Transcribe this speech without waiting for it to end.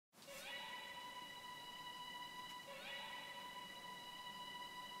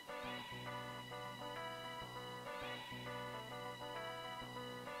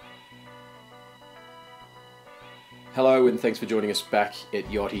Hello and thanks for joining us back at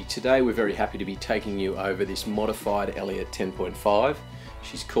Yoti. Today we're very happy to be taking you over this modified Elliot 10.5.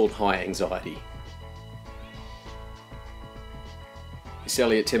 She's called High Anxiety. This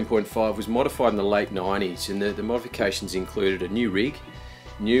Elliot 10.5 was modified in the late 90s and the modifications included a new rig,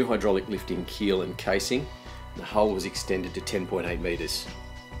 new hydraulic lifting keel and casing. The hull was extended to 10.8 metres.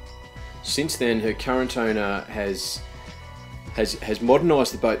 Since then her current owner has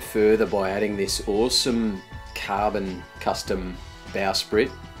modernised the boat further by adding this awesome carbon custom bow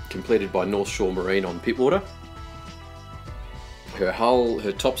sprit completed by Northshore Marine on Pittwater.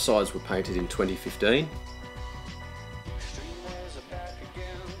 Her top sides were painted in 2015.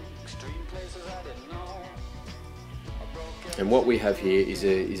 And what we have here is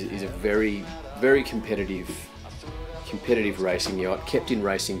a very competitive racing yacht, kept in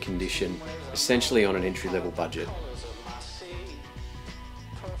racing condition, essentially on an entry-level budget.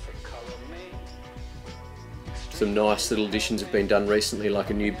 Some nice little additions have been done recently, like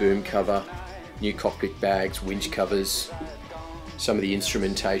a new boom cover, new cockpit bags, winch covers. Some of the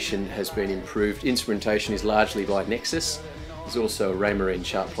instrumentation has been improved. Instrumentation is largely by Nexus. There's also a Ray Marine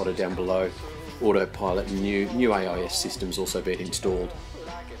chart plotter down below, autopilot, and new AIS systems also been installed.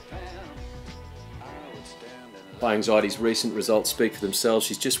 High Anxiety's recent results speak for themselves.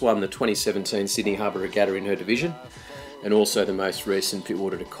 She's just won the 2017 Sydney Harbour Regatta in her division, and also the most recent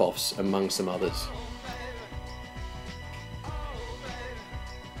Pittwater to Coffs, among some others.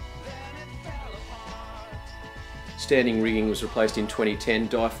 Standing rigging was replaced in 2010,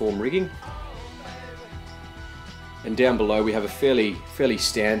 diform rigging. And down below we have a fairly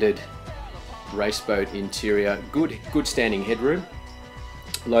standard race boat interior, good standing headroom,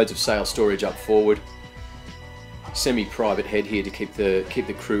 loads of sail storage up forward, semi-private head here to keep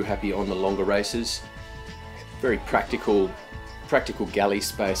the crew happy on the longer races. Very practical galley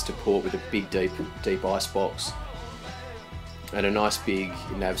space to port with a big deep ice box. And a nice big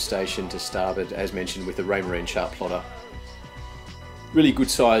nav station to starboard, as mentioned, with a Ray Marine chart plotter. Really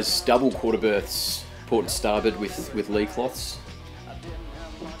good size double quarter berths, port and starboard with lee cloths.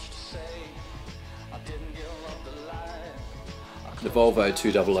 The Volvo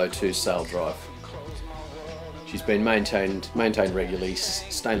 2002 sail drive. She's been maintained regularly,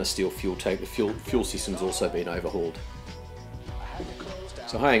 stainless steel fuel tank. The fuel system's also been overhauled.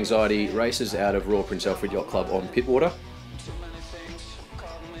 So High Anxiety races out of Royal Prince Alfred Yacht Club on Pittwater.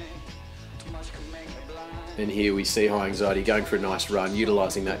 And here we see High Anxiety going for a nice run,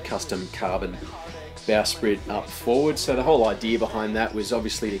 utilising that custom carbon bow sprit up forward. So the whole idea behind that was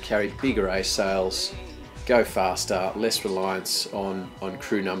obviously to carry bigger A sails, go faster, less reliance on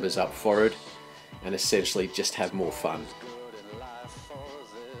crew numbers up forward, and essentially just have more fun.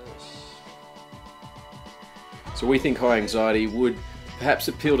 So we think High Anxiety would perhaps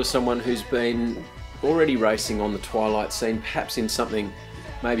appeal to someone who's been already racing on the twilight scene, perhaps in something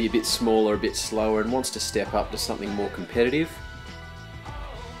maybe a bit smaller, a bit slower, and wants to step up to something more competitive.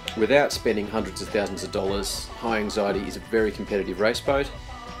 Without spending hundreds of thousands of dollars, High Anxiety is a very competitive race boat.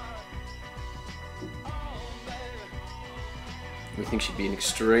 We think she'd be an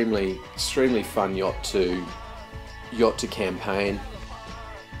extremely fun yacht to campaign,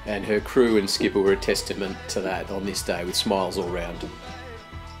 and her crew and skipper were a testament to that on this day, with smiles all round.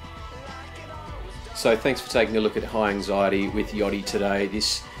 So thanks for taking a look at High Anxiety with Yoti today,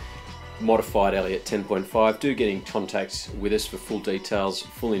 this modified Elliot 10.5. Do get in contact with us for full details,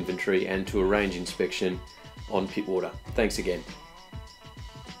 full inventory, and to arrange inspection on Pittwater. Thanks again.